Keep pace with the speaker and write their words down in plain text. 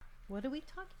What are we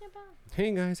talking about?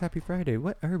 Hey guys, happy Friday.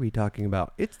 What are we talking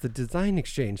about? It's the design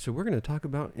exchange. So we're going to talk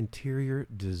about interior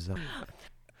design.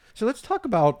 So let's talk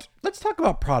about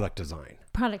product design.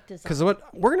 Product design. Because what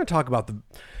we're going to talk about,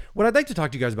 what I'd like to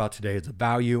talk to you guys about today is the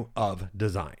value of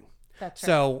design. That's right.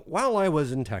 So while I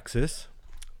was in Texas,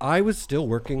 I was still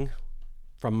working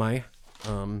from my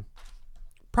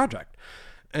project,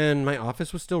 and my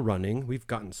office was still running. We've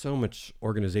gotten so much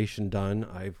organization done.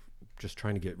 I've just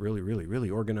trying to get really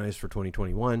organized for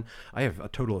 2021. I have a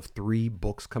total of 3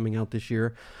 books coming out this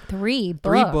year. 3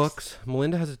 books. 3 books.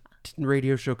 Melinda has a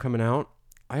radio show coming out.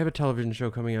 I have a television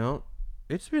show coming out.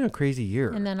 It's been a crazy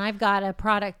year. And then I've got a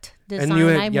product design and we're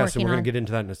working going to on. get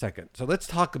into that in a second. So let's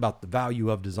talk about the value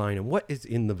of design and what is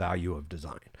in the value of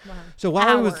design. Wow. So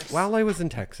while I was in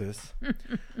Texas,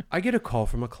 I get a call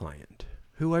from a client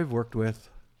who I've worked with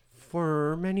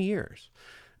for many years.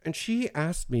 And she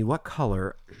asked me what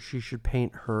color she should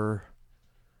paint her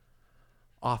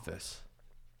office.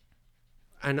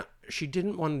 And she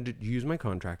didn't want to use my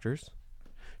contractors.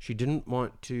 She didn't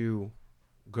want to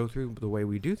go through the way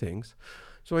we do things.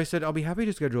 So I said, I'll be happy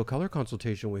to schedule a color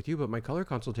consultation with you, but my color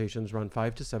consultations run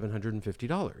 $500 to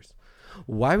 $750.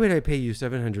 Why would I pay you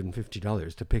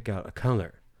 $750 to pick out a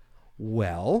color?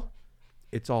 Well,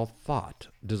 it's all thought.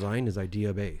 Design is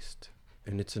idea-based.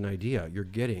 And it's an idea. You're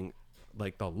getting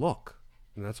like the look,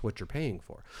 and that's what you're paying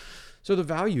for. So the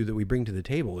value that we bring to the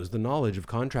table is the knowledge of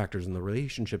contractors and the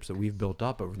relationships that we've built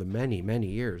up over the many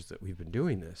years that we've been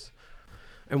doing this.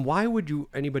 And why would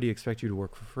anybody expect you to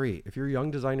work for free? If you're a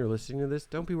young designer listening to this,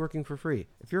 don't be working for free.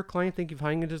 If you're a client thinking of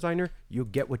hiring a designer, you'll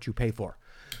get what you pay for.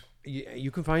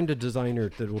 You can find a designer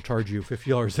that will charge you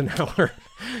 $50 an hour.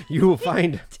 You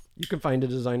can find a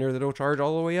designer that will charge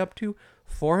all the way up to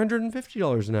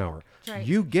 $450 an hour. Right.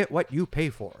 You get what you pay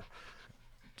for.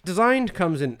 Design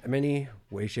comes in many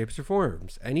ways, shapes, or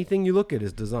forms. Anything you look at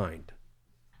is designed.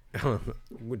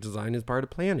 Design is part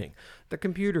of planning. The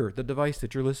computer, the device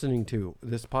that you're listening to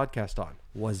this podcast on,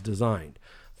 was designed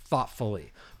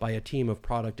thoughtfully by a team of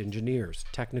product engineers,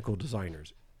 technical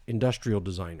designers, industrial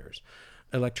designers,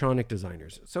 electronic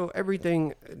designers. So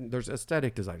everything, there's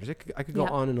aesthetic designers. I could go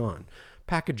on and on.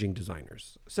 Packaging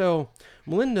designers. So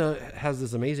Melinda has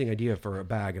this amazing idea for a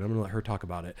bag, and I'm going to let her talk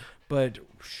about it. But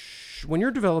when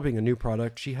you're developing a new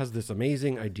product, she has this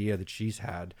amazing idea that she's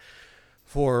had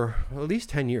for at least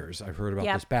 10 years. I've heard about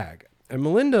this bag. And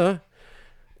Melinda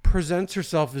presents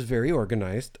herself as very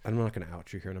organized. I'm not going to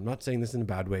out you here, and I'm not saying this in a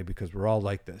bad way because we're all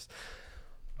like this.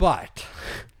 But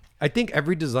I think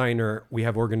every designer, we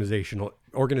have organization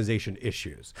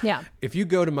issues. Yeah. If you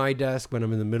go to my desk when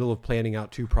I'm in the middle of planning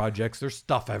out 2 projects, there's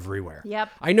stuff everywhere. Yep.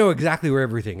 I know exactly where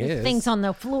everything is. Things on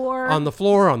the floor. On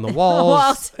the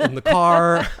walls, in the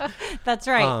car. That's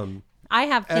right. I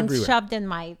have things everywhere. Shoved in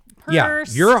my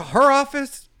purse. Yeah. Her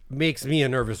office makes me a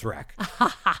nervous wreck.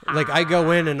 Like I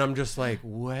go in and I'm just like,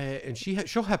 what? And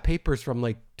she'll have papers from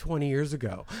like 20 years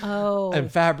ago. Oh.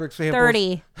 And fabric samples.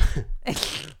 30.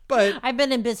 But I've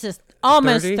been in business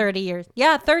almost 30 years.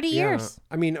 Yeah, 30 years.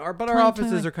 I mean, our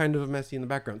offices are kind of messy in the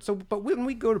background. So, but when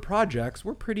we go to projects,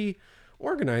 we're pretty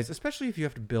organized, especially if you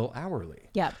have to bill hourly.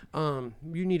 Yeah.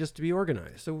 You need us to be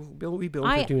organized. So we bill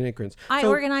in 15 increments. I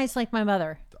organize like my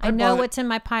mother. I know what's in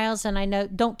my piles, and I know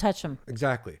don't touch them.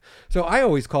 Exactly. So I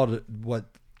always called it what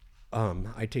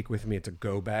I take with me. It's a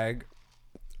go bag.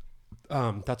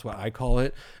 That's what I call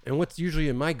it. And what's usually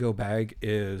in my go bag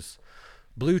is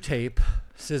blue tape,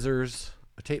 scissors,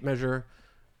 a tape measure,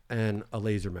 and a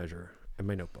laser measure, and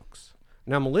my notebooks.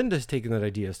 Now Melinda's taken that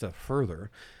idea a step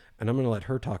further, and I'm going to let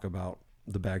her talk about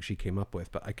the bag she came up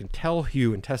with. But I can tell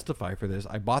you and testify for this.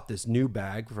 I bought this new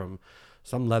bag from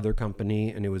some leather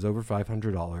company, and it was over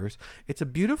 $500. It's a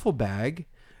beautiful bag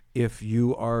if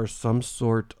you are some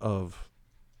sort of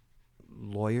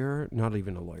lawyer, not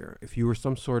even a lawyer. If you were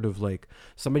some sort of like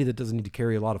somebody that doesn't need to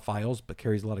carry a lot of files but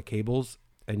carries a lot of cables,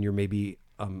 and you're maybe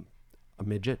a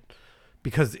midget,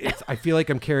 because I feel like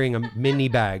I'm carrying a mini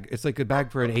bag. It's like a bag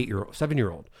for an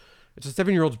 7-year-old. It's a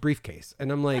 7-year-old's briefcase.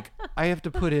 And I'm like, I have to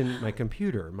put in my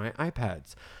computer, my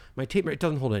iPads, my tape. It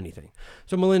doesn't hold anything.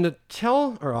 So Melinda,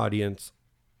 tell our audience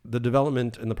the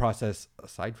development and the process,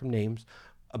 aside from names,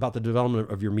 about the development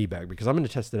of your me bag, because I'm going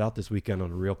to test it out this weekend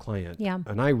on a real client. Yeah.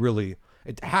 And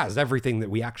it has everything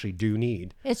that we actually do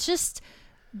need. It's just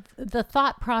the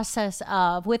thought process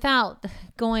of, without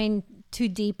going too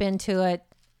deep into it,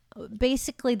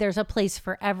 basically there's a place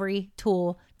for every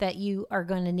tool that you are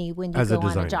going to need when you go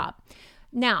on a job.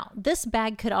 Now, this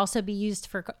bag could also be used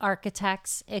for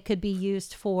architects. It could be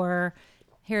used for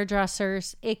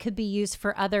hairdressers. It could be used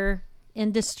for other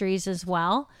industries as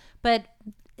well. But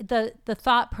the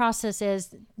thought process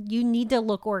is you need to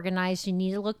look organized, you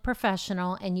need to look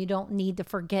professional, and you don't need to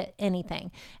forget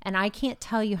anything. And I can't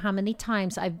tell you how many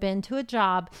times I've been to a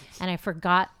job and I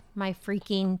forgot my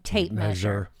freaking tape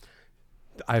measure.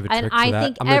 I have a trick And for I that.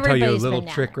 think I'm going to tell you a everybody's little been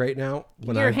trick there. right now.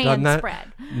 When Your I've done hand that.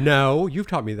 spread. No, you've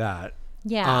taught me that.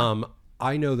 Yeah.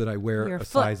 I know that I wear Your a foot.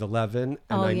 size 11,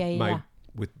 and Yeah.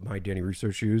 with my Danny Russo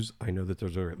shoes, I know that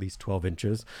those are at least 12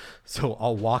 inches. So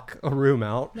I'll walk a room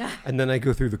out, and then I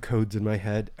go through the codes in my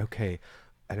head. Okay,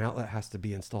 an outlet has to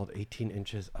be installed 18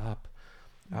 inches up.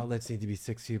 Outlets need to be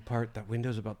 6 feet apart. That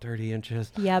window's about 30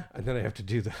 inches. Yep. And then I have to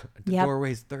do the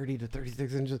doorway's 30 to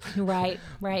 36 inches. Right.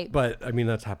 But I mean,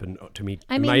 that's happened to me.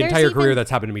 I mean, my there's entire even- career, that's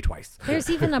happened to me twice. There's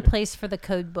even a place for the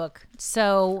code book.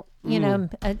 So, you know,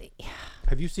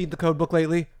 Have you seen the code book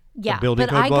lately? yeah, The building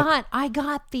but code book? I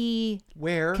got the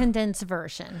Where? condensed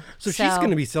version. So she's going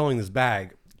to be selling this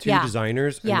bag to Yeah.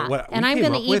 designers. Yeah. And we I'm came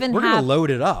gonna up with, even we're going to have-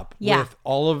 load it up Yeah. with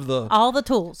all the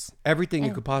tools. everything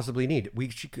you could possibly need. We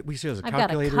see there's a I've got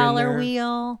calculator a color in there.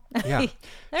 wheel. Yeah.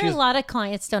 There are a lot of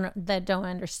clients that don't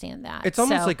understand that. It's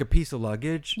almost like a piece of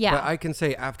luggage. Yeah. But I can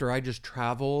say after I just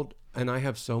traveled and I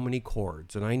have so many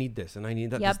cords and I need this and I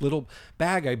need that. Yep. This little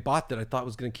bag I bought that I thought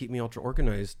was going to keep me ultra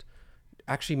organized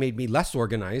actually made me less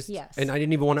organized. Yes. And I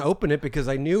didn't even want to open it because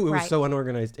I knew it was Right. so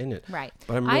unorganized in it. Right.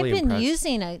 But I'm really I've been impressed.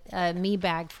 using a me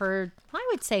bag for, I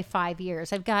would say, 5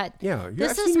 years. I've got, Yeah,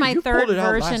 this I've is seen you- my you third pulled it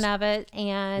out version last of it.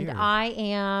 And year. I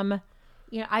am,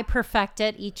 I perfect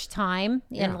it each time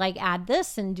and Yeah. like add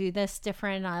this and do this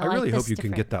different. I like really this hope you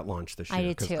can different. get that launched this year. I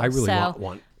do 'cause too. I really So,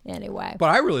 want. Anyway. But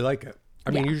I really like it.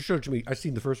 I mean, Yeah. you showed it to me. I've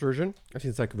seen the first version. I've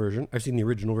seen the second version. I've seen the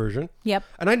original version. Yep.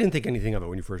 And I didn't think anything of it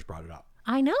when you first brought it up.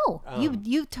 I know.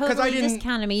 You totally didn't-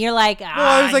 discounted me. You're like, Well,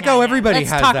 I was like, no, oh, no. everybody Let's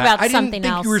has talk that. about I didn't something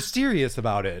think else. you were serious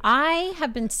about it. I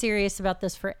have been serious about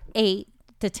this for 8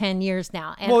 to 10 years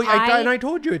now. And Well, I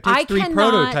told you it takes I 3 cannot-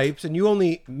 prototypes, and you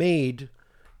only made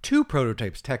 2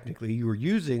 prototypes. Technically, you were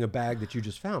using a bag that you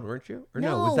just found, weren't you? Or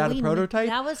no, was that a prototype?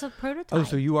 That was a prototype. Oh,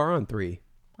 so you are on 3.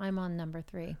 I'm on number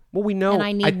 3. Well, we know. And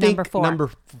I need think number 4.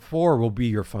 Number 4 will be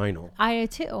your final I do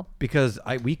too. because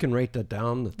we can write that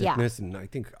down, the Yeah. thickness, and I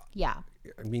think. Yeah.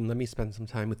 I mean, let me spend some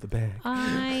time with the bag.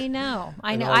 I know.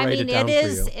 I And know. I'll I write mean, it down it for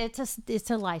is. you. It's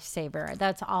a lifesaver.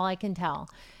 That's all I can tell.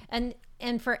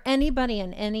 And for anybody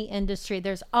in any industry,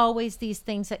 there's always these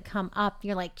things that come up.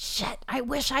 You're like, shit, I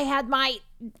wish I had my,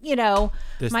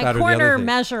 This, my that, or the other corner thing.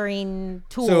 measuring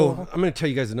tool. So I'm going to tell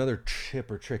you guys another tip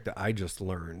or trick that I just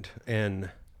learned. And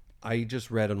I just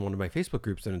read on one of my Facebook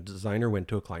groups that a designer went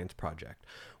to a client's project.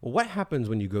 Well, what happens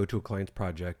when you go to a client's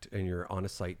project and you're on a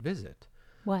site visit?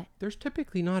 What? There's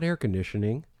typically not air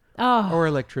conditioning Oh, or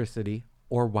electricity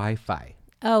or Wi-Fi.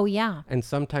 oh yeah. And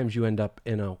sometimes you end up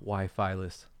in a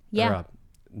Wi-Fi-less Yeah. or a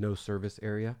no service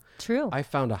area. True. I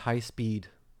found a high-speed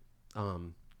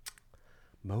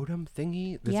modem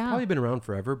thingy that's Yeah. probably been around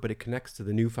forever, but it connects to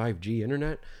the new 5G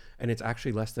internet, and it's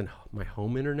actually less than my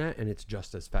home internet, and it's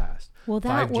just as fast. Will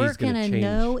that 5G 's work in gonna a change.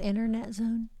 no internet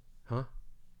zone? Huh?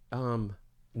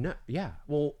 No. Yeah.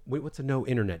 Well, wait, what's a no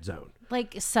internet zone?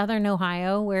 Like Southern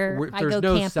Ohio, where I There's go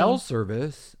no camping. cell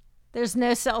service. There's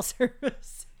no cell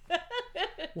service.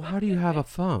 Well, how do you have a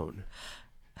phone?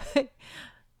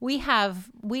 We How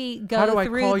go do I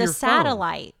through call the your phone?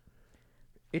 satellite.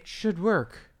 It should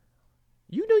work.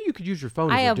 You know you could use your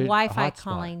phone. I as have a Wi-Fi hotspot.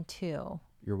 calling too.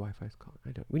 Your Wi-Fi's calling.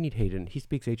 I don't. We need Hayden. He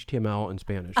speaks HTML and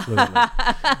Spanish fluently.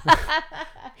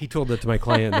 He told that to my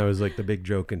client, and that was like the big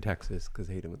joke in Texas because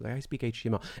Hayden was like, "I speak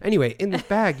HTML." Anyway, in this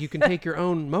bag, you can take your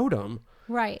own modem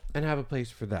Right. and have a place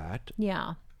for that.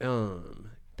 Yeah.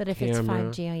 But if Camera. it's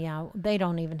 5G, yeah, they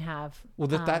don't even have Well,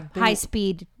 that thing- high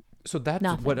speed. So that's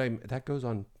Nothing. what that goes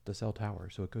on the cell tower.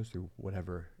 So it goes through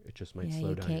whatever. It just might Yeah, slow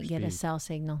you down can't your get a speed. cell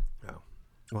signal. Oh.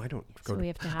 Well, I don't go. So we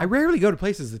have to I have- rarely go to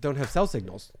places that don't have cell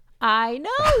signals. I know.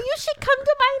 You should come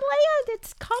to my land.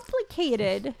 It's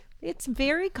complicated. It's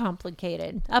very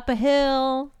complicated. Up a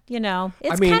hill, It's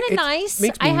I mean, kind of it nice.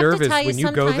 makes me I have nervous to tell you when you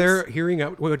sometimes. go there, hearing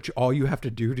out what all you have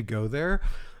to do to go there,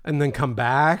 and then come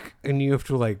back, and you have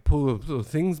to like pull the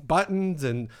things, buttons,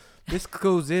 and this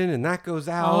goes in and that goes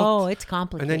out. Oh, it's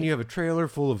complicated. And then you have a trailer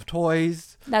full of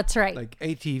toys, That's right. like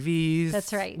ATVs.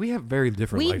 That's right. We have very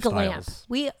different We lifestyles.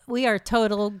 glamp. We are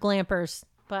total glampers,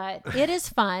 but it is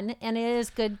fun and it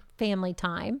is good family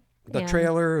time. The And-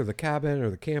 trailer, or the cabin, or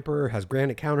the camper has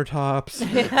granite countertops.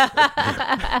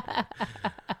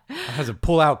 Has a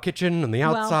pull-out kitchen on the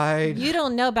Well, outside. you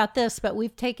don't know about this, but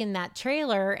we've taken that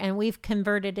trailer and we've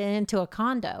converted it into a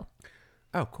condo.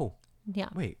 Oh, cool. Yeah.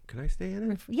 Wait, can I stay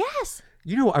in it? Yes.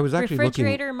 I was actually looking.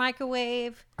 Refrigerator,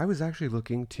 microwave, I was actually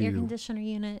looking air to conditioner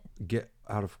unit. get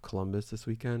out of Columbus this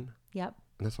weekend. Yep.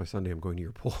 And that's why Sunday I'm going to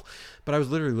your pool. But I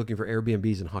was literally looking for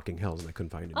Airbnbs in Hocking Hills and I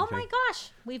couldn't find anything. Oh my gosh.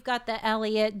 We've got the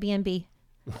Elliott B&B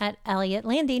at Elliott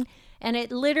Landing. And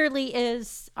it literally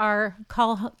is our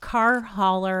car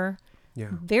hauler. Yeah.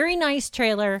 Very nice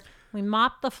trailer. We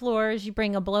mop the floors. You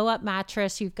bring a blow up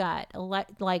mattress. You've got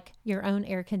like your own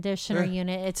air conditioner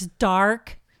unit. It's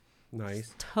dark.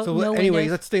 Nice. No anyway,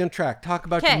 windows. let's stay on track. Talk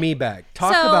about your me bag.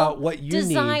 Talk about what you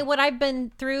need. What I've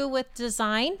been through with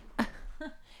design.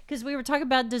 Because we were talking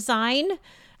about design.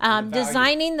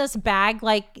 Designing this bag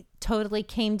like totally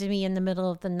came to me in the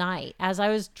middle of the night as I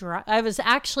was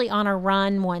actually on a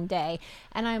run one day,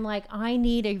 and I'm like, I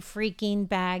need a freaking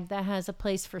bag that has a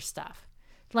place for stuff.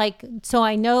 Like, so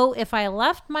I know if I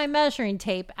left my measuring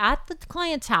tape at the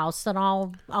client's house, then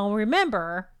I'll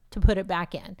remember to put it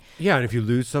back in. Yeah, and if you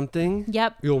lose something,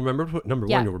 yep, you'll remember to put, number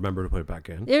one, you'll remember to put it back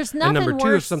in. There's nothing and number two,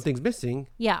 worse. if something's missing,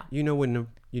 you know when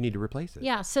you need to replace it.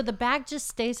 Yeah, so the bag just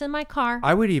stays in my car.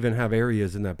 I would even have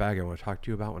areas in that bag I want to talk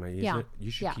to you about when I use it.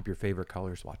 You should keep your favorite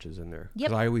color swatches in there.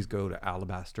 Because I always go to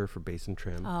alabaster for base and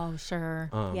trim. Oh, sure.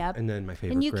 And then my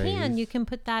favorite and you can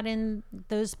put that in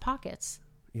those pockets.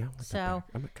 Yeah. So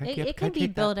it can be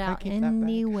built out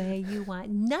any way you want.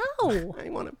 No. I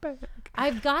want it back.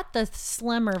 I've got the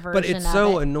slimmer version of it. But it's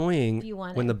so annoying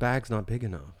when the bag's not big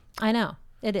enough. I know.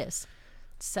 It is.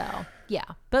 So, yeah.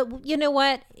 But you know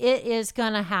what? It is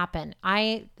going to happen.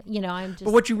 I'm just...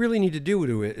 But what you really need to do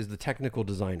to it is the technical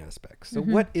design aspects. So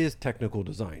what is technical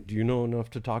design? Do you know enough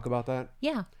to talk about that?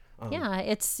 Yeah.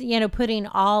 It's, putting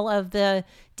all of the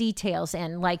details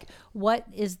in, like what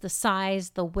is the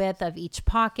size, the width of each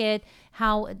pocket,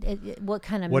 what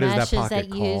kind of mesh is that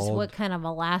used, what kind of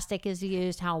elastic is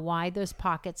used, how wide those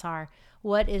pockets are,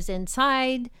 what is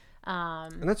inside.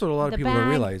 And that's what a lot of people don't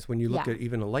realize when you look at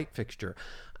even a light fixture.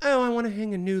 Oh, I want to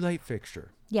hang a new light fixture.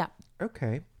 Yeah.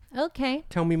 Okay.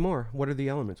 Tell me more. What are the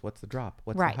elements? What's the drop?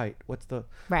 What's the height? What's the...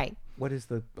 Right. What is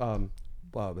the...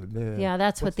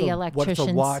 that's what the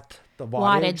electricians... What's the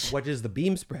wattage? What is the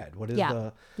beam spread? What is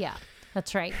the... Yeah,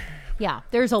 that's right. Yeah,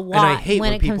 there's a lot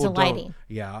when it comes to lighting.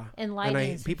 Yeah. And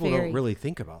lighting people don't really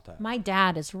think about that. My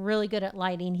dad is really good at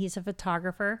lighting. He's a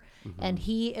photographer, and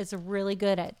he is really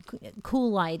good at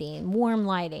cool lighting, warm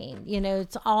lighting.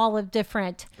 It's all of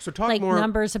different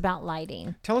numbers about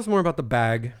lighting. Tell us more about the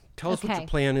bag. Tell us what your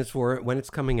plan is for it, when it's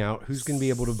coming out, who's going to be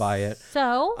able to buy it.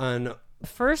 So,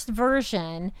 first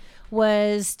version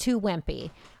was too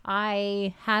wimpy.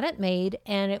 I had it made,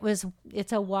 and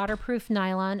it's a waterproof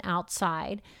nylon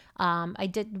outside. I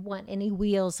didn't want any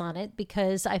wheels on it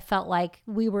because I felt like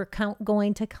we were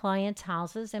going to clients'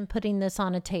 houses and putting this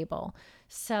on a table.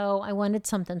 So I wanted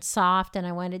something soft, and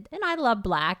I love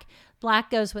black.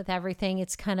 Black goes with everything.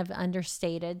 It's kind of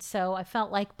understated. So I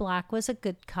felt like black was a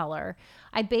good color.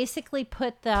 I basically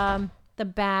put the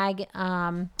bag,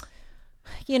 on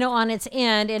its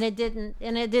end, and it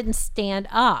didn't stand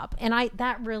up. And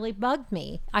that really bugged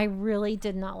me. I really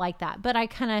did not like that. But I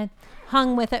kind of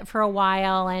hung with it for a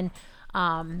while, and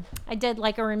I did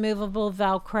like a removable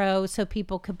Velcro so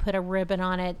people could put a ribbon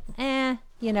on it.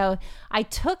 I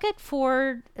took it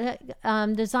for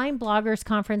Design Bloggers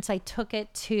Conference. I took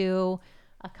it to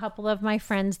a couple of my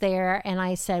friends there, and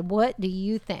I said, what do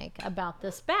you think about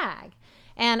this bag?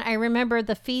 And I remember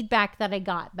the feedback that I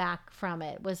got back from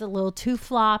it was a little too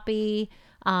floppy.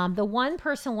 The one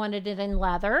person wanted it in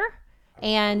leather,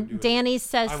 and Danny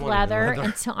says leather,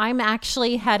 and so I'm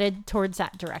actually headed towards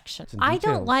that direction. I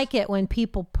don't like it when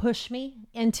people push me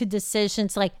into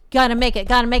decisions like, gotta make it.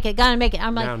 I'm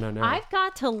like, no. I've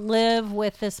got to live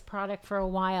with this product for a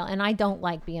while, and I don't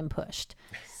like being pushed.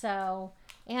 So...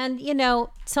 And,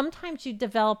 sometimes you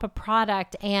develop a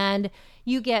product and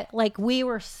you get, like, we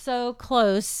were so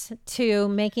close to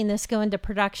making this go into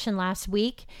production last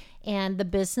week, and the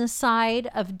business side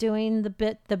of doing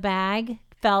the bag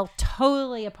fell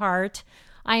totally apart.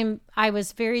 I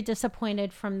was very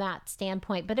disappointed from that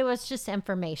standpoint, but it was just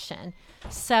information.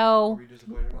 So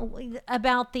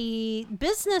about the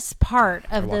business part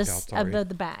of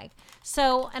the bag.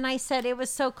 So, and I said it was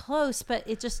so close, but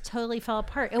it just totally fell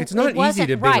apart. It's not easy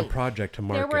to bring a project to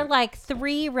market. There were like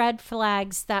 3 red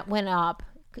flags that went up.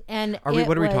 And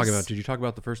what are we talking about? Did you talk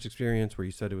about the first experience where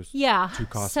you said it was too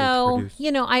costly to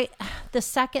produce? The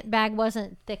second bag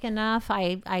wasn't thick enough.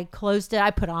 I closed it. I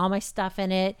put all my stuff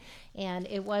in it, and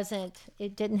it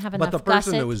didn't have enough. But the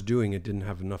person that was doing it didn't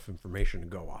have enough information to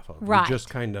go off of. Right. You just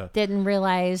kind of didn't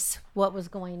realize what was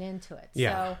going into it.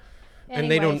 Yeah. So, and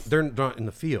they're not in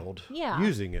the field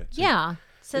using it. So yeah.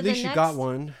 So at least you got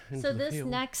one. So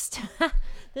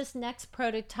this next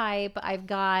prototype I've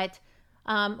got.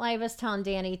 I was telling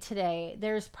Danny today,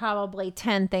 there's probably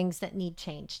 10 things that need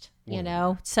changed,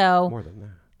 so more than that.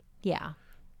 Yeah.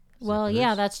 Well, zippers,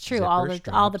 yeah, that's true.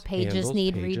 zippers, All the straps, pages handles,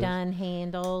 need pages. redone,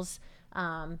 handles,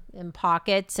 and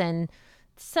pockets, and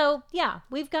so yeah,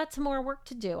 we've got some more work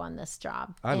to do on this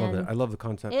job. I love it. And I love the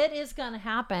concept. it is going to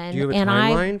happen. Do you have a and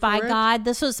timeline by for it? God,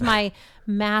 this was my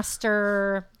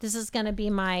master. This is going to be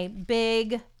my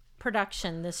big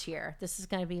production this year. This is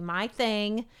going to be my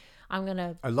thing. I'm going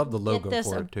to I love the logo this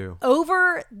for it too.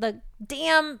 over the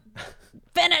damn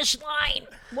finish line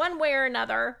one way or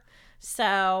another.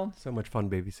 So much fun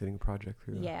babysitting project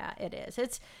through that. yeah, it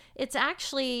is. It's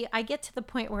actually, I get to the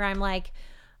point where I'm like,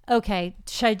 okay,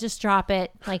 should I just drop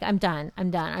it? Like, I'm done.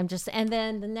 And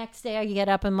then the next day I get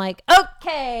up, I'm like,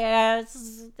 okay,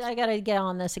 I got to get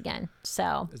on this again.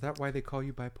 So. Is that why they call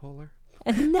you bipolar?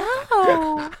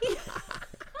 No.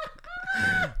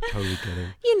 Totally kidding.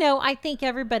 You know, I think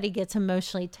everybody gets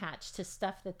emotionally attached to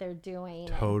stuff that they're doing.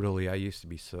 Totally. I used to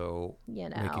be so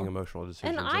making emotional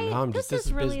decisions. And this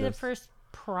is really business. The first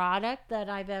product that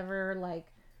I've ever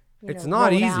it's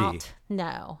not easy. Out.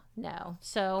 No.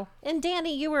 So, and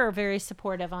Danny, you were very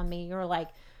supportive on me. You were like,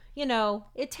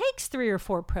 it takes 3 or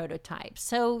 4 prototypes.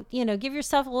 So, give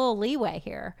yourself a little leeway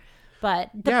here.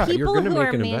 But the people who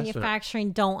are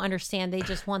manufacturing don't understand. They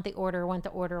just want the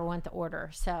order.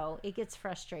 So it gets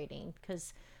frustrating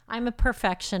because I'm a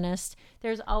perfectionist.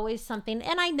 There's always something.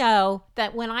 And I know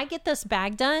that when I get this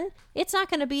bag done, it's not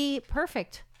going to be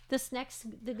perfect. The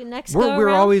next we're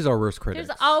always our worst critics.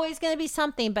 There's always going to be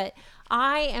something, but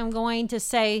I am going to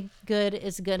say good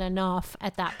is good enough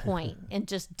at that point and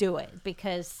just do it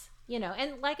because,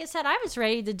 and like I said, I was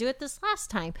ready to do it this last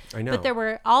time. I know. But there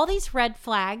were all these red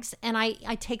flags, and I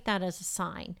take that as a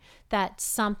sign that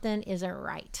something isn't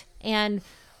right. And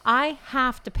I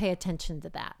have to pay attention to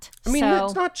that. I mean,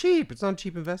 it's not cheap. It's not a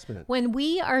cheap investment. When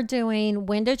we are doing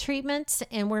window treatments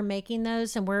and we're making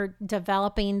those and we're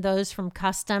developing those from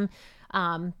custom,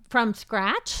 from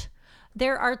scratch,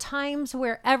 there are times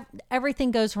where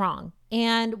everything goes wrong.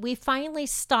 And we finally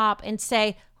stop and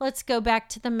say, let's go back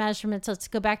to the measurements. Let's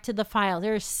go back to the file.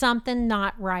 There's something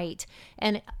not right.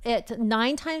 And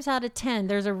 9 times out of 10,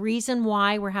 there's a reason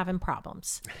why we're having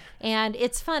problems. And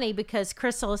it's funny because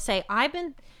Crystal will say, I've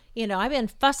been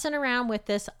fussing around with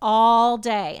this all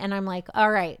day. And I'm like,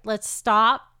 all right, let's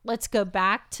stop. Let's go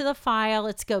back to the file.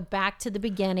 Let's go back to the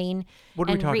beginning. What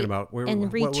are we talking about?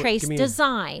 Retrace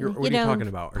design. What are you talking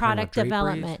about? Product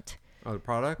development. Oh, the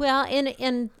product? Well,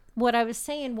 and what I was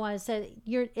saying was that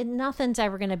nothing's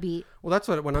ever going to be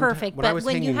perfect. But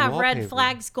when you have red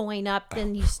flags going up,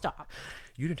 then you stop.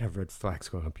 You didn't have red flags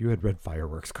going up. You had red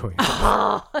fireworks going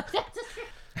up.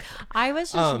 I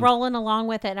was just rolling along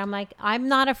with it. I'm like, I'm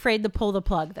not afraid to pull the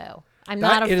plug, though. I'm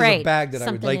not afraid. That is a bag that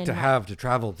I would like to have to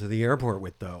travel to the airport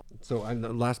with, though. So on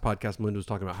the last podcast, Melinda was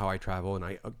talking about how I travel, and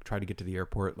I try to get to the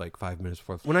airport like 5 minutes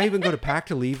before. When I even go to pack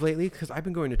to leave lately, because I've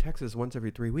been going to Texas once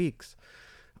every 3 weeks,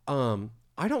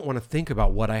 I don't want to think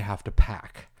about what I have to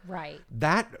pack. Right.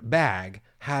 That bag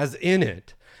has in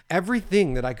it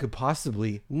everything that I could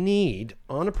possibly need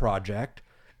on a project,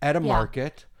 at a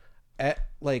market, at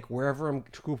wherever I'm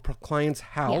to a client's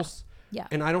house. Yeah.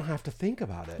 And I don't have to think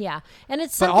about it. Yeah. And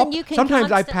it's something you can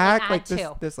sometimes I pack add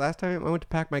this last time I went to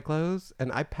pack my clothes,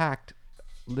 and I packed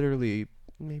literally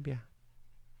maybe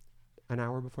an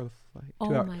hour before the flight. Oh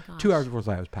my gosh. 2 hours before the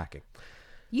flight I was packing.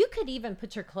 You could even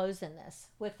put your clothes in this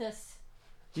with this.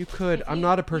 You could. I'm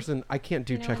not a person. I can't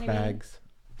do check bags.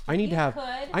 I need to have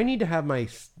my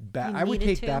bag. I would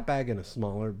take that bag in a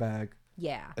smaller bag.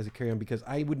 Yeah. As a carry-on, because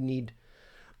I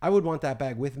would want that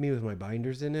bag with me with my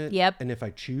binders in it. Yep. And if I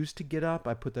choose to get up,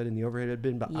 I put that in the overhead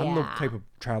bin. But I'm the type of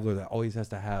traveler that always has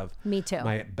to have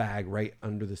my bag right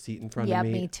under the seat in front of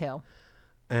me. Yeah, me too.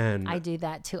 And I do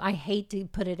that too. I hate to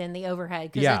put it in the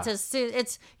overhead because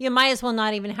it's you might as well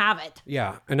not even have it.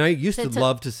 Yeah. And I used to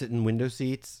love to sit in window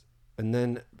seats. And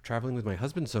then traveling with my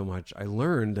husband so much, I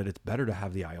learned that it's better to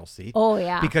have the aisle seat. Oh,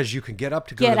 yeah. Because you can get up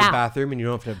to go to the bathroom and you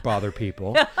don't have to bother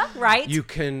people. Right. You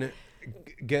can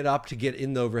get up to get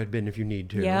in the overhead bin if you need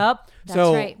to. Yep. That's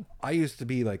right. I used to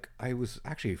be I was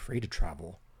actually afraid to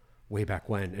travel way back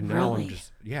when. And now I'm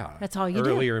just, That's all you do.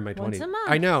 Earlier in my 20s. Once a month.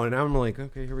 I know. And now I'm like,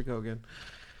 okay, here we go again.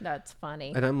 That's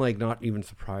funny. And I'm not even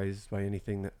surprised by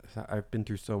anything that I've been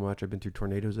through so much. I've been through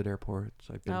tornadoes at airports.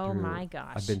 My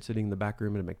gosh. I've been sitting in the back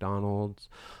room at a McDonald's.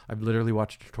 I've literally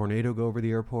watched a tornado go over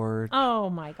the airport. Oh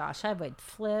my gosh. I would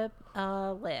flip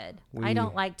a lid. I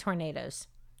don't like tornadoes.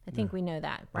 I think we know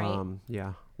that, right?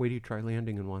 Yeah. Wait till you try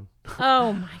landing in one.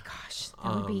 Oh my gosh.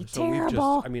 That would be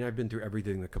terrible. I've been through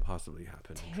everything that could possibly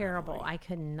happen. Terrible. I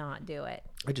could not do it.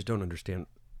 I just don't understand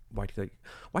why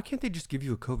can't they just give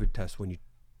you a COVID test when you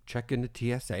check into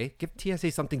TSA? Give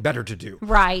TSA something better to do.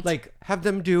 Right. Have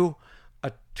them do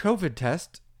a COVID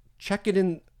test, check it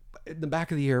in in the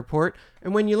back of the airport,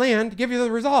 and when you land, give you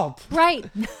the result. Right.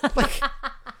 Like,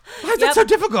 why is that so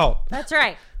difficult? That's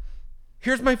right.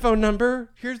 Here's my phone number.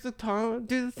 Here's the time.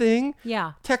 Do the thing.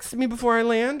 Yeah. Text me before I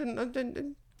land.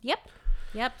 And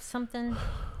Yep. Something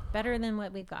better than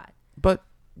what we've got. But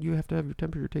you have to have your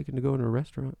temperature taken to go into a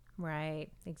restaurant. Right.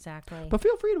 Exactly. But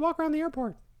feel free to walk around the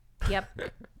airport. Yep.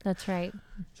 That's right.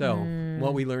 So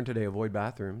what we learned today, avoid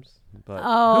bathrooms. But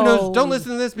who knows? Don't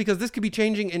listen to this because this could be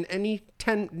changing in any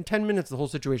 10 minutes. The whole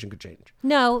situation could change.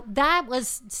 No, that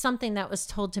was something that was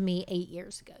told to me 8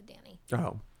 years ago, Danny.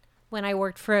 Oh. When I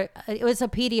worked for, it was a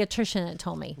pediatrician that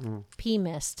told me, pee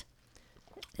mist.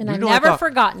 And You I've know, never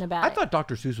forgotten about I it. thought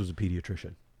Dr. Seuss was a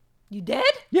pediatrician. You did?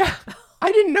 Yeah.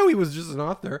 I didn't know he was just an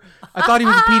author. I thought he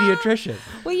was a pediatrician.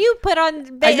 Well, you put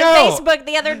on I know. Facebook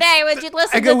the other day, would you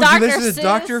listen I go, to would Dr. you listen Seuss? to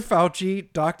Dr.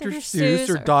 Fauci, Dr. Seuss,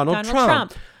 or Donald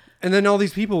Trump? And then all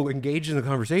these people engaged in the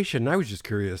conversation. And I was just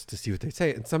curious to see what they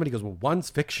say. And somebody goes, well, one's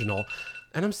fictional.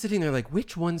 And I'm sitting there like,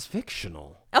 which one's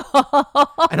fictional?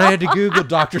 And I had to Google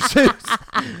Dr. Seuss.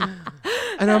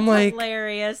 And I'm like,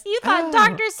 hilarious. You thought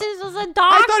Dr. Seuss was a doctor?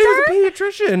 I thought he was a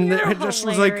pediatrician. You're That just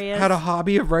was hilarious. had a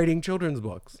hobby of writing children's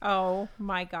books. Oh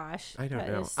my gosh. I don't That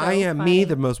know. is so I am funny. me,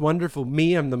 the most wonderful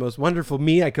me. I'm the most wonderful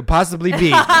me I could possibly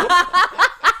be.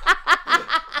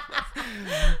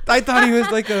 I thought he was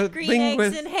like a Green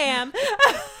linguist. eggs and ham.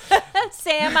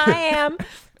 Sam, I am.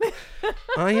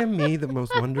 I am me, the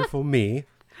most wonderful me.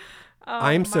 Oh,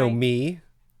 I'm so my- me.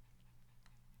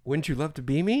 Wouldn't you love to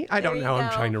be me? I don't There you know. I'm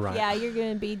go. trying to rhyme. Yeah, you're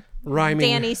going to be Rhyming.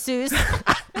 Danny Seuss.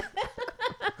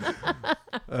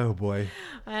 Oh, boy.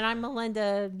 And I'm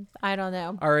Melinda. I don't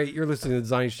know. All right. You're listening to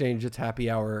Design Exchange. It's happy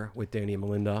hour with Danny and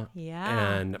Melinda.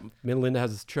 Yeah. And Melinda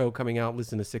has a show coming out.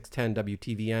 Listen to 610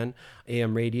 WTVN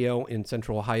AM radio in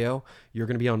Central Ohio. You're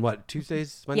going to be on what?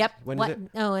 Tuesdays? Yep. When is it?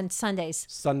 Oh, and Sundays.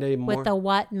 Sunday morning. With the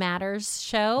What Matters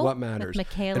show. What Matters. With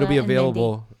Michaela It'll be and Mindy.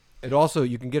 available. It also,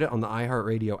 you can get it on the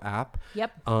iHeartRadio app.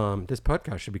 Yep. This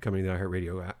podcast should be coming to the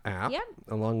iHeartRadio app. Yep.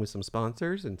 Along with some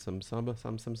sponsors and some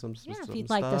Yeah, if you'd stuff.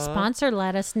 like to sponsor,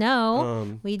 let us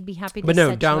know. We'd be happy to But no,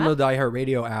 set you download up. the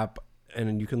iHeartRadio app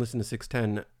and you can listen to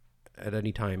 610 at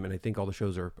any time. And I think all the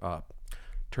shows are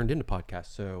turned into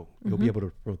podcasts. So you'll be able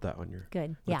to promote that on your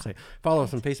Good. website. Yeah. Follow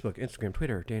us on Facebook, Instagram,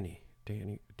 Twitter.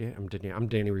 I'm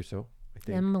Danny Russo. I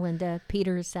think. I'm Melinda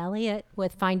Peters Elliott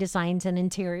with Fine Designs and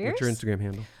Interiors. What's your Instagram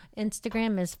handle?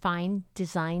 Instagram is Fine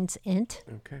Designs Int.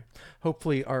 Okay.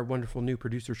 Hopefully our wonderful new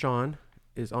producer, Sean,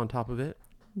 is on top of it.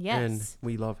 Yes. And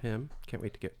we love him. Can't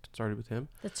wait to get started with him.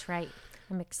 That's right.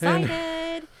 I'm excited.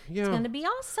 Yeah. It's going to be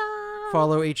awesome.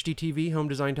 Follow HDTV, Home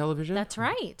Design Television. That's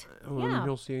right. Yeah.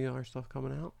 You'll see our stuff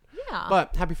coming out. Yeah.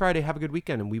 But happy Friday. Have a good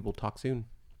weekend, and we will talk soon.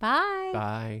 Bye.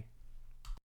 Bye.